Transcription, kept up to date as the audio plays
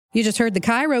You just heard the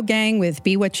Cairo Gang with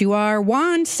Be What You Are,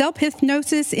 Wand,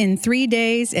 Self-Hypnosis in 3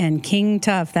 Days, and King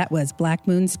Tough. That was Black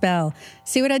Moon Spell.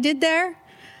 See what I did there?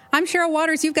 I'm Cheryl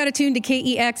Waters. You've got to tune to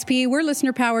KEXP. We're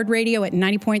listener-powered radio at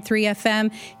 90.3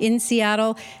 FM in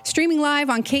Seattle. Streaming live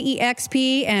on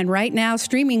KEXP, and right now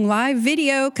streaming live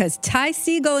video because Ty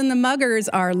Segall and the Muggers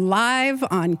are live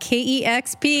on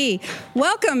KEXP.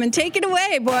 Welcome and take it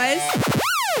away, boys.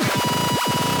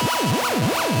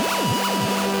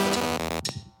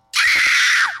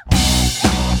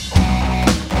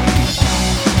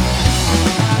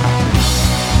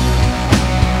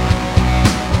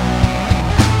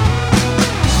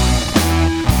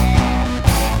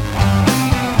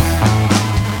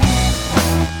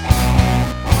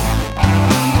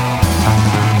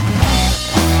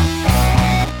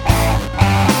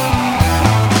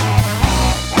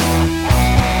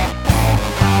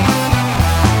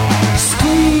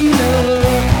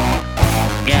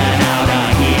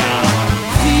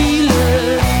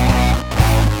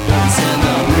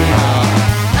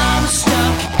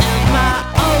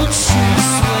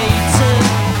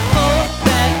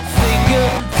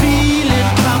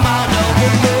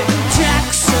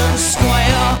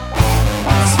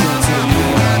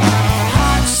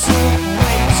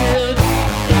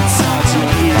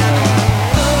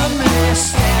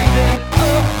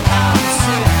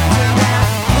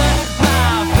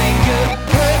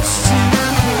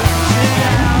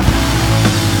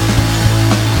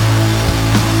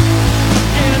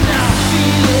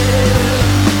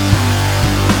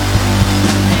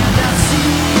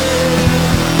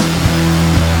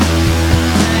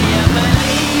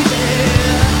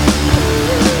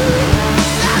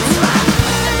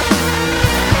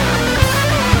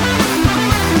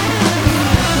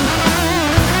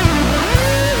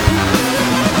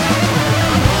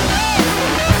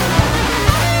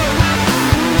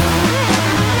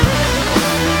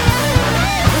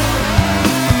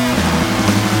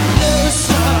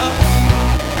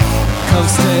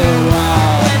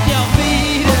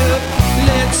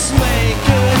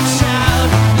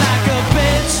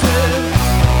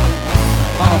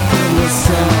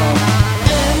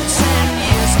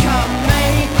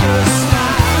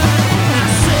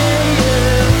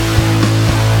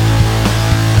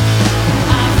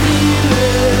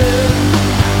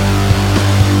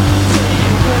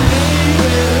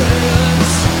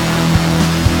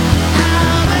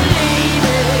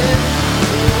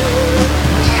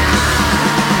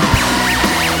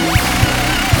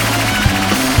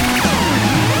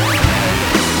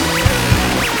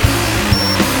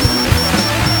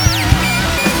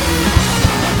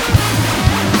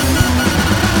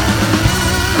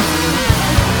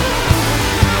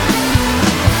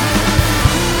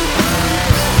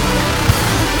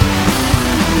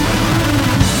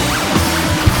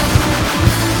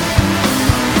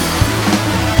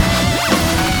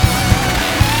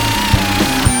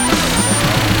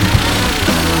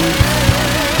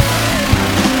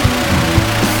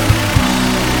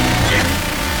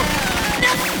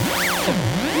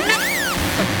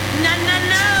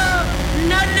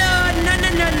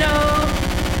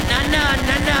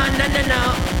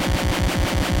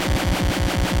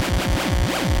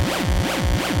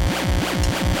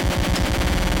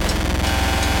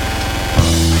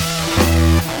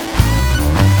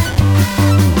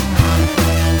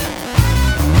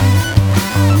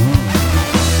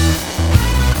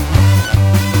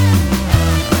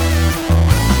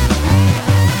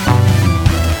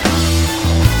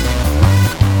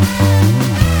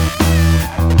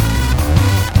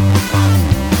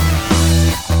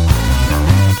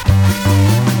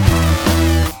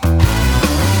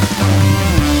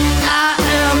 I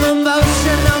am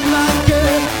emotional.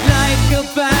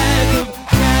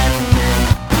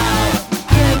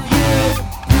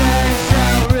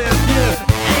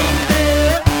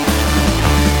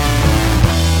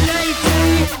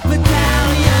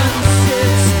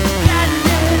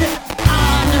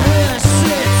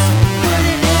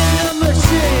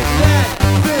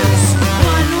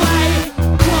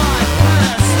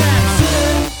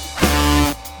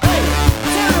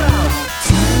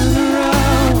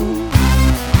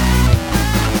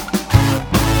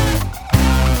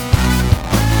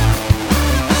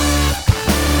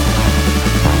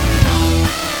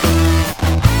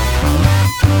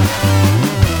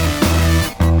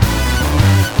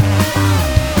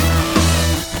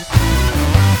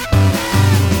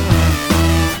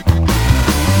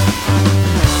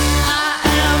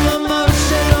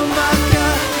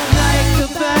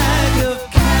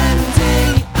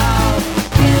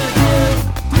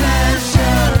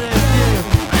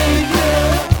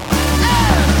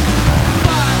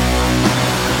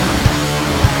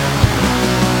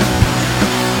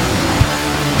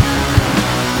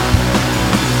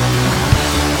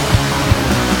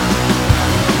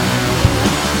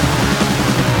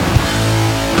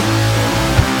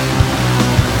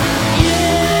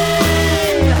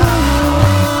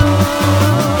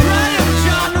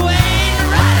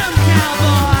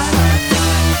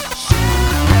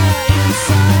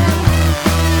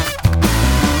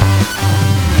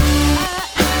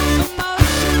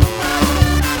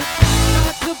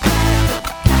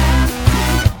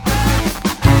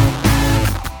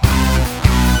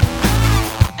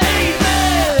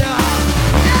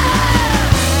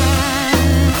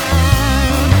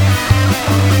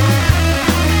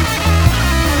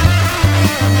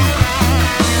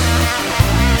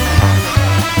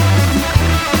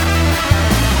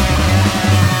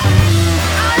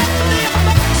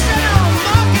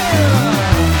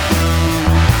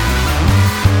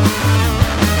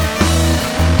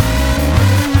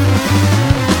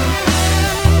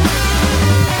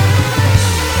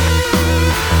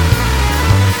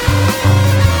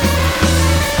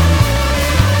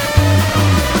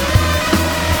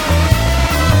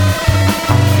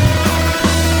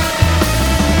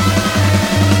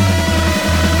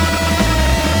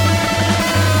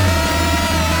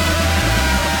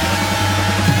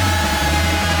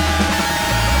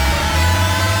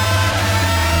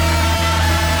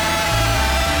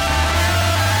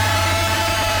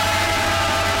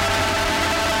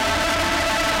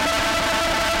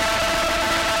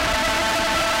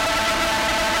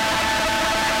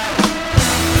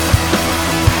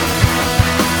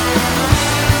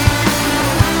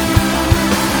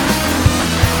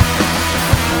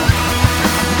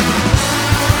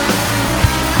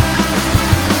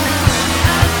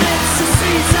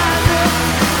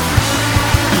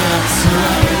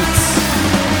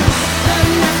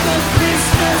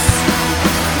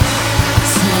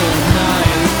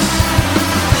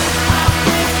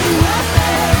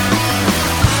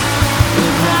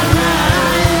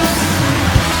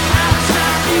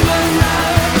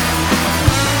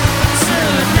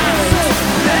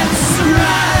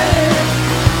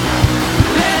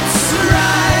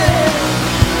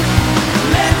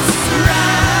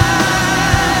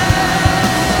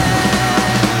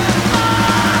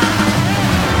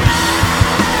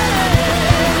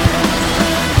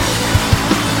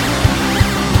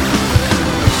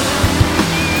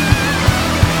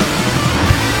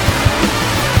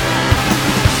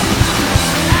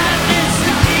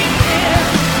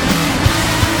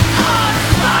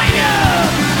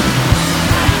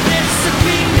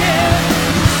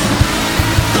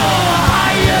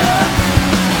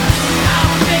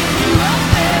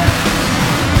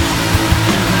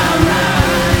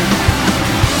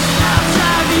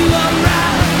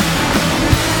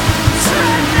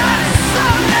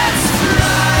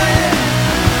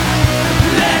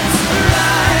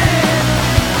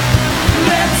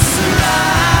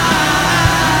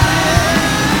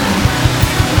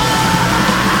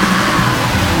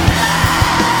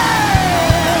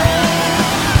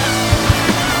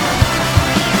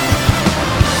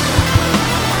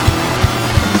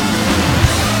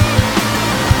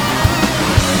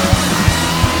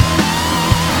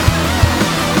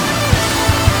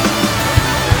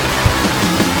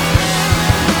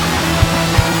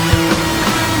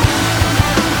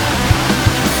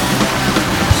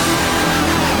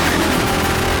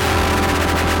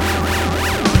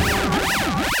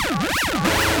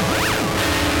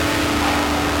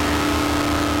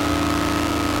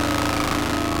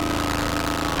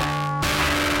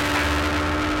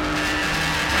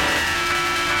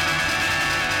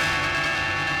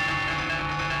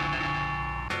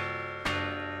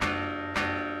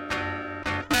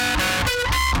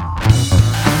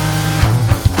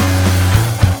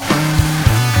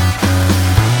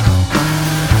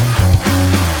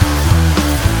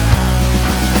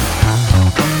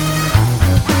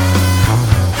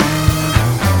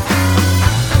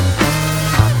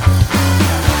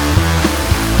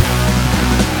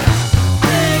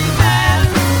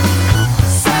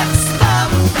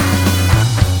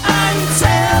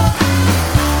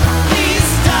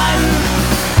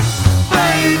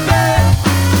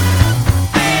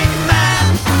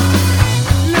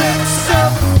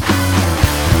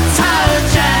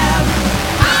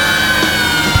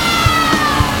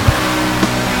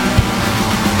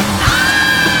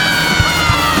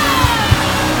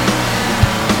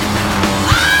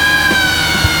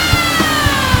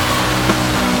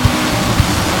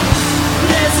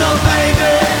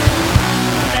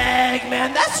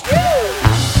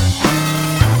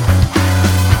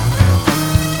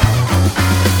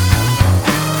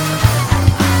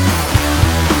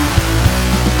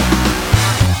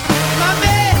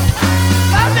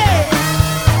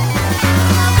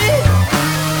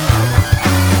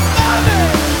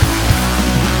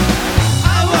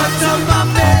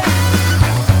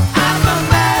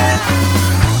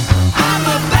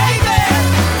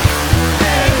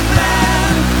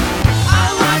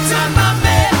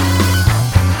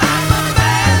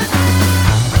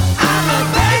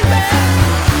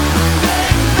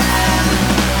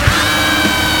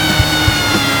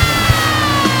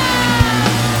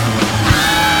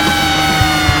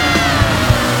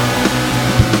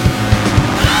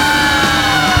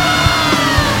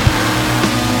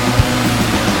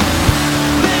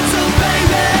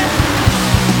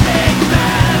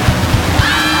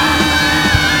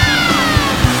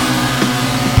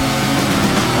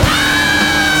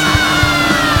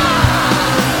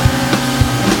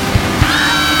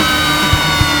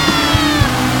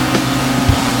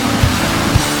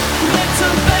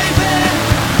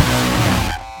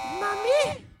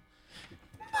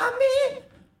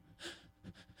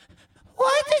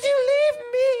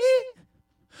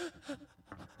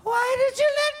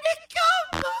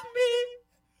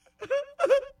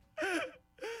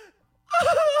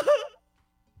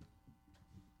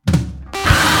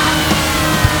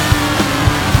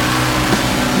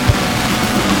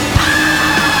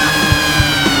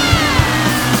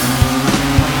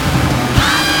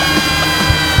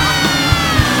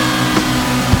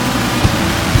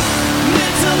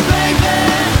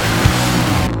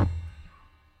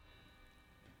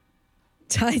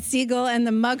 Ty Segall and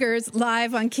the Muggers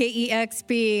live on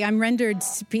KEXP. I'm rendered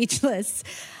speechless.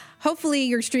 Hopefully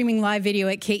you're streaming live video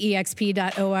at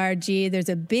kexp.org. There's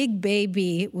a big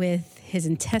baby with his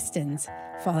intestines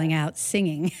falling out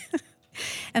singing.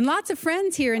 And lots of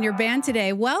friends here in your band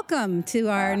today. Welcome to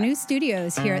our new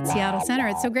studios here at Seattle Center.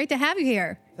 It's so great to have you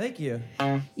here. Thank you.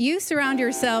 You surround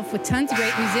yourself with tons of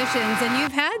great musicians, and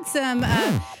you've had some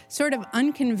sort of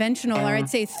unconventional, or I'd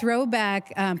say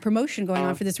throwback promotion going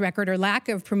on for this record, or lack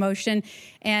of promotion.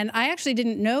 And I actually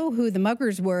didn't know who the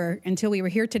Muggers were until we were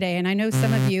here today. And I know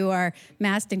some of you are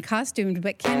masked and costumed,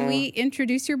 but can we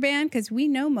introduce your band? Because we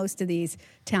know most of these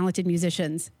talented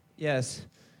musicians. Yes.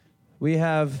 We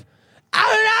have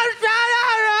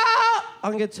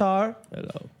on guitar.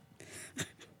 Hello.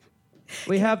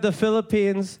 We have the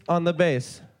Philippines on the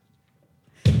bass.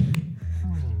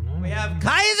 We have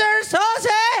Kaiser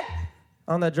Soze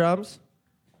on the drums.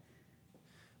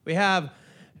 We have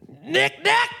Nick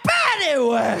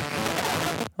Paddywhack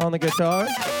on the guitar.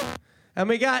 And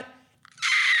we got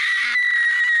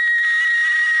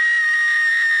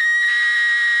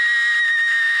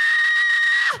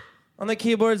on the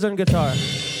keyboards and guitar.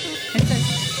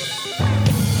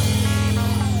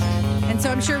 So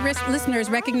I'm sure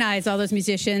listeners recognize all those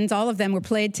musicians. All of them were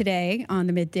played today on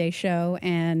the Midday Show,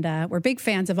 and we're big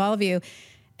fans of all of you,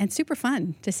 and super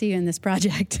fun to see you in this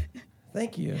project.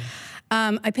 Thank you.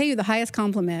 I pay you the highest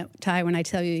compliment, Ty, when I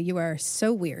tell you you are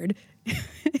so weird.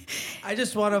 I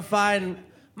just want to find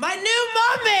my new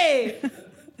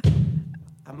mommy!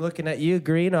 I'm looking at you,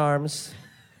 Green Arms.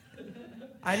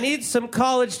 I need some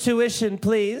college tuition,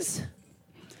 please.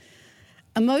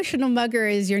 Emotional Mugger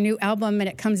is your new album, and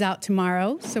it comes out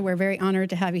tomorrow, so we're very honored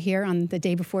to have you here on the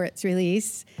day before its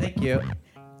release. Thank you.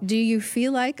 Do you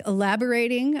feel like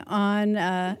elaborating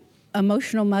on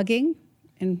emotional mugging?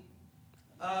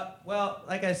 Well,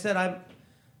 like I said, I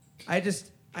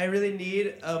really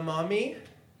need a mommy,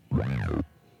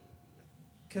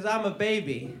 because I'm a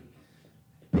baby.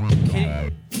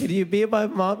 Can you be my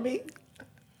mommy?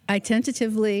 I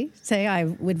tentatively say I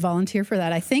would volunteer for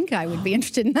that. I think I would be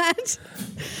interested in that.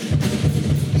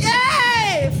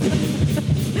 Yay!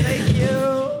 Thank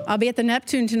you. I'll be at the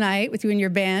Neptune tonight with you and your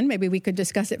band. Maybe we could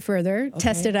discuss it further,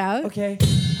 test it out. Okay.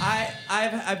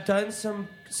 I've done some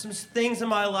things in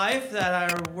my life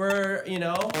that were,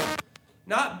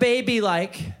 not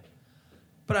baby-like,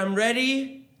 but I'm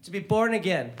ready to be born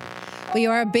again. Well,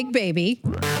 you are a big baby.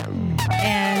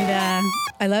 And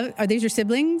I love it. Are these your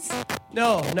siblings?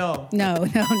 No. No.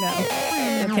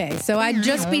 Okay, so I'd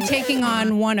just be taking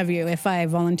on one of you if I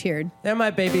volunteered. They're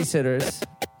my babysitters.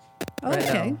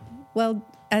 Okay. Well,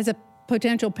 as a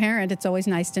potential parent, it's always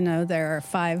nice to know there are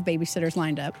 5 babysitters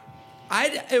lined up.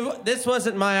 This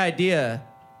wasn't my idea.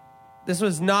 This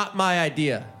was not my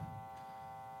idea.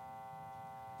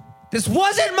 This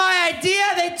wasn't my idea.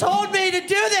 They told me to do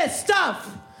this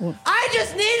stuff. I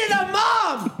just needed a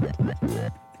mom.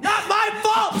 Not my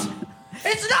fault.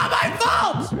 It's not my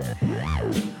fault!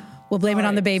 We'll blame it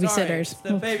on the babysitters. Sorry, it's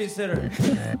the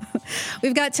babysitter.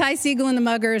 We've got Ty Segall and the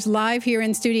Muggers live here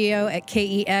in studio at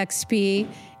KEXP.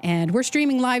 And we're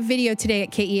streaming live video today at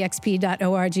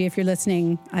kexp.org. If you're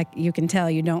listening, you can tell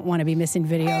you don't want to be missing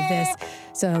video of this.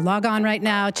 So log on right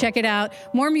now, check it out.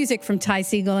 More music from Ty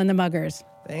Segall and the Muggers.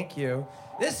 Thank you.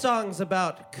 This song's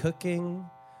about cooking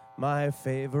my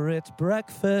favorite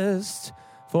breakfast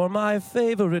for my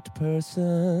favorite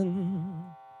person.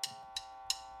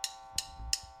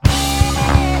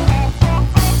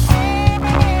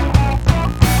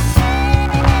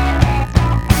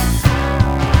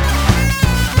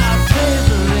 My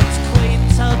favorite queen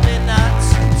told me not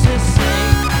to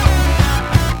sing.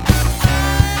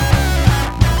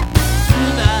 Do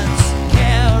not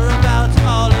care about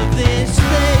all of these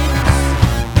things.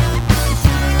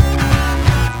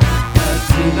 I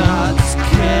do not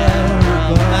care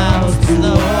about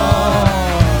the war.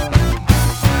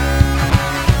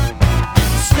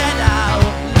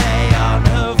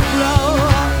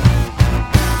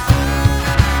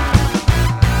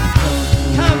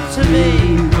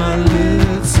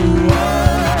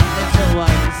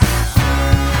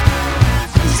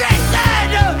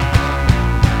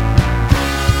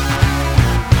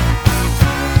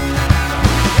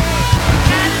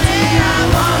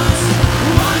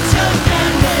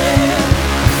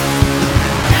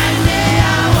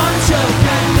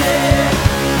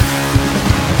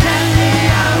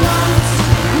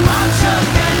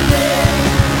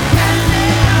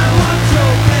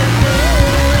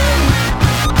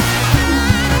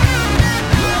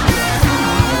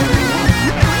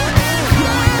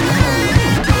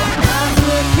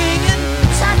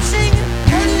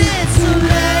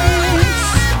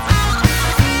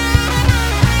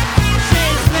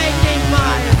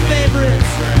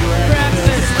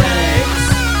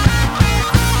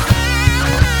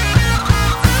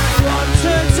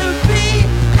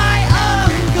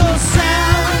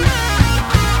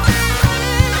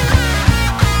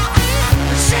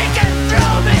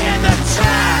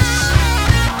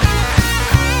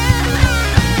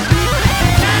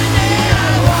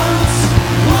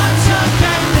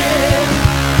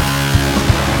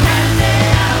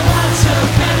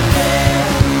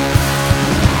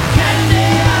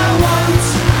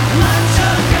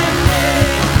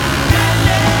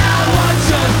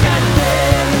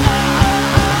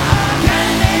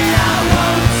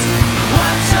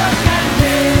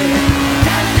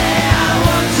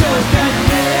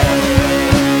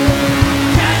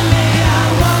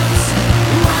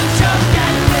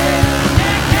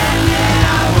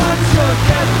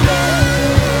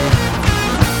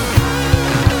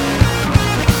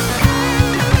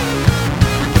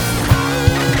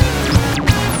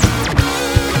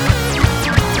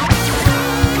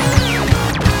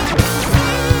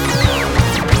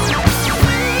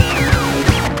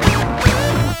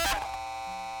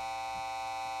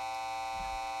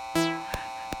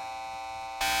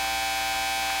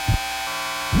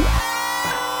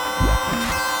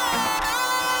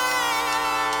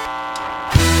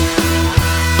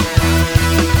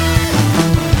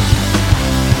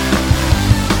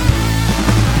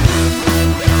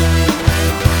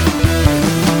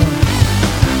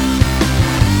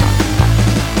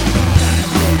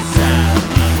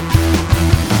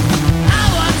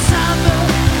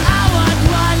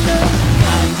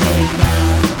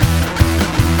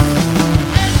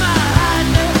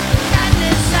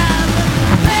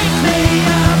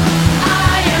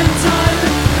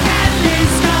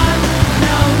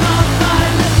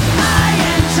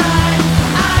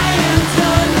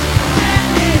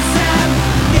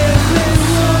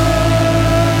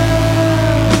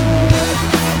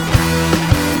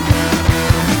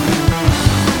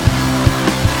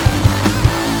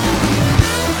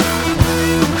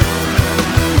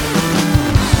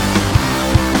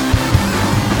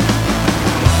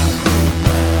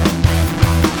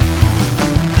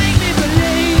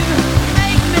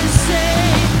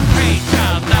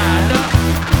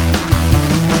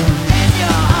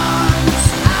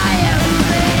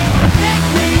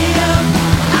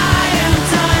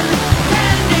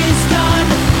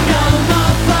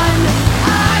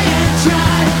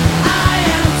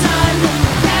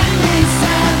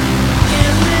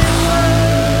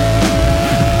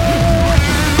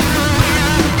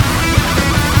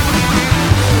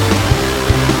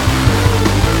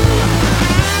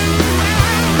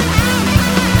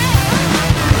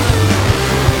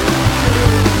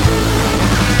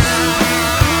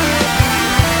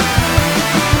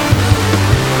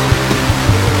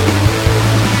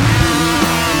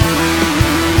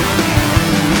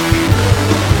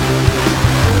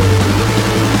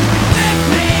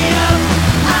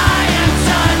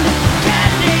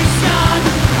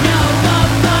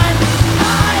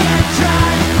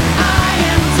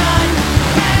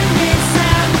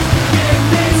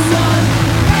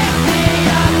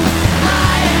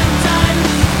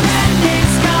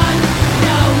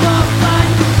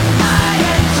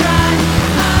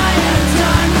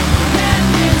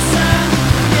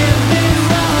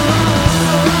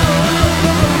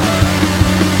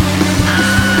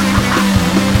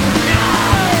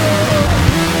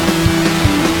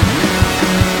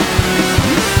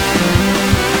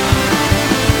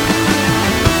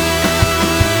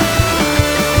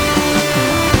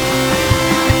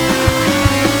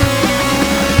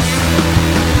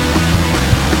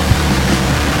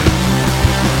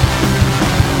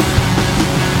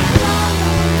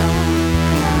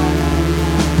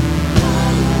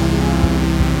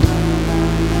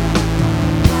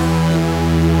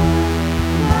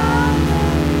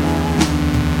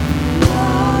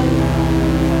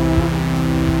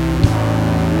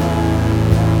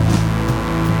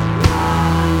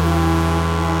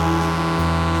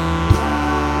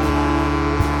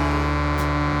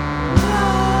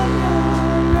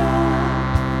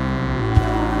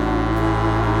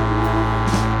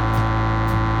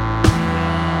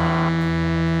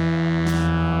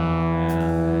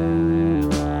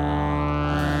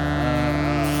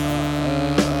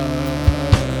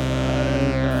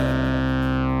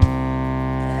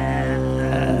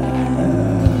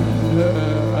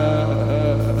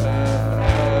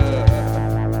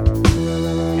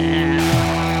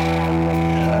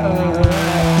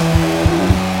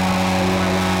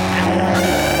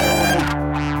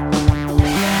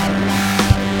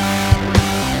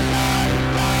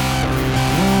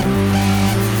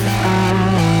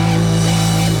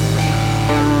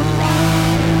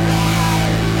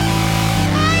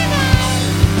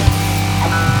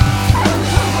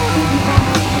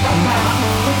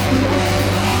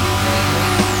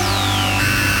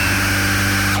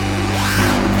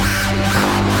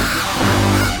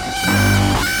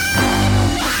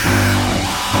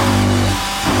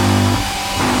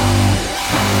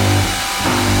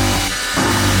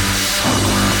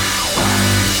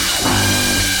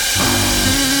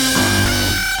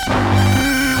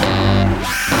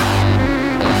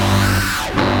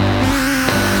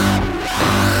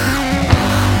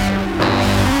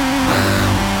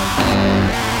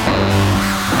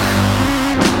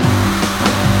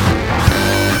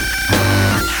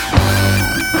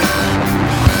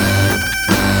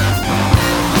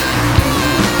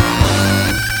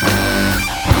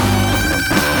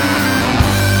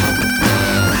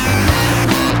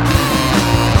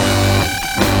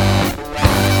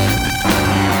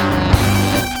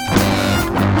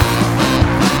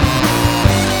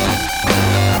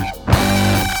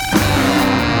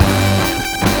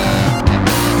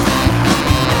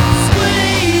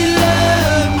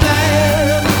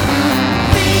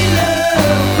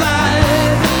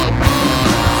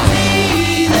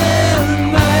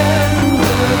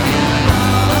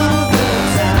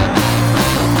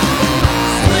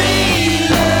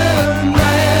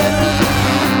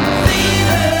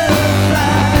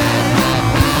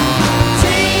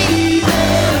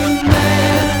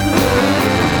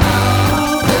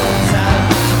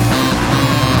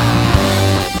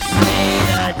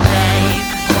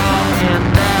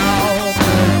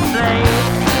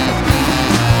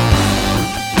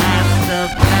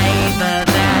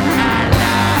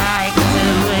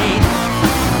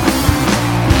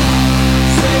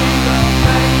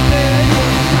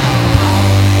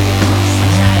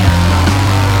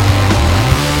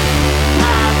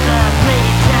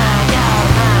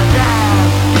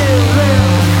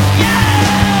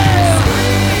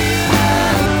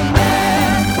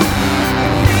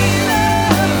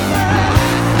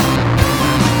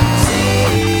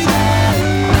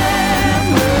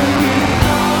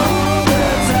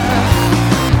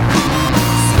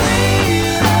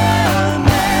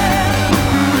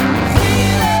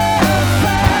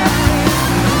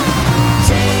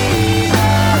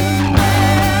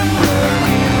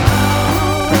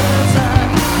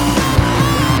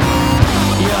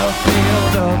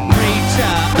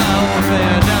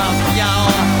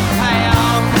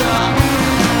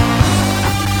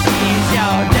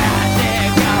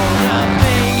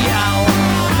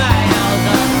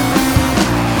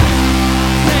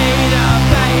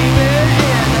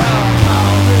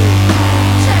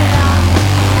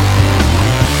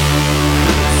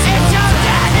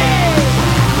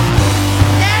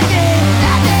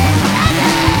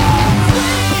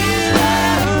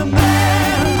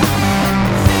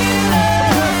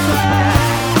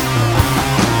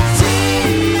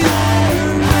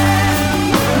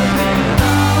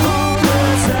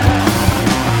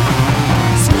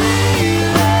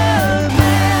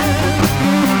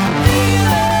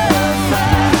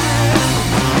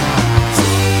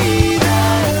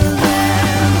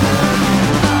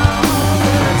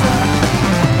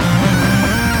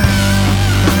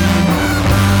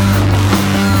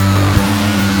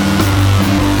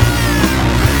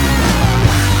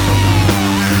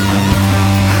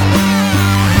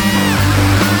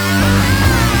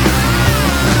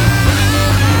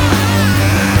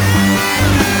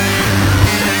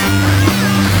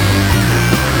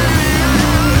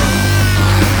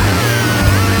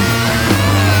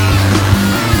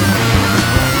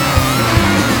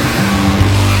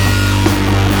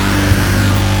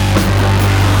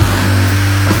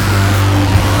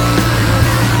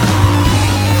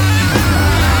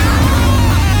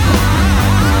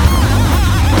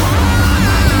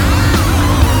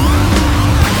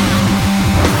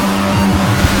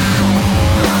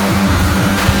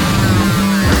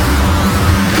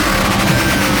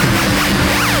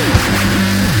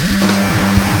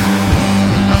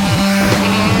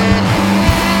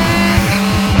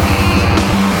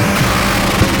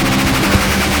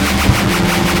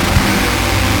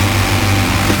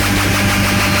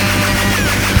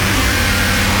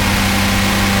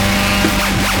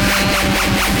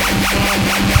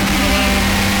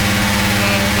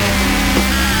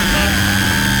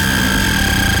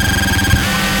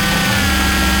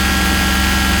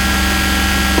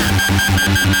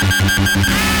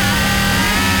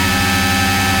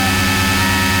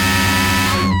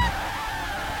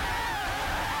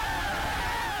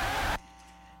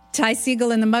 Ty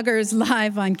Siegel and the Muggers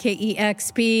live on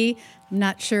KEXP. I'm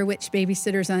not sure which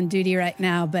babysitter's on duty right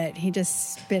now, but he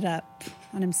just spit up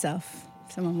on himself.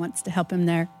 Someone wants to help him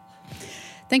there.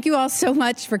 Thank you all so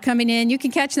much for coming in. You can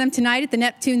catch them tonight at the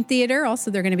Neptune Theater. Also,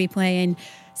 they're going to be playing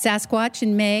Sasquatch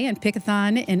in May and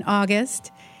Pickathon in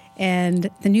August.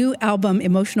 And the new album,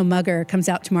 Emotional Mugger, comes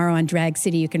out tomorrow on Drag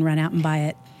City. You can run out and buy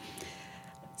it.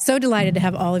 So delighted to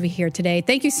have all of you here today.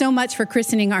 Thank you so much for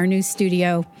christening our new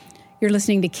studio. You're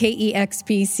listening to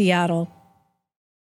KEXP Seattle.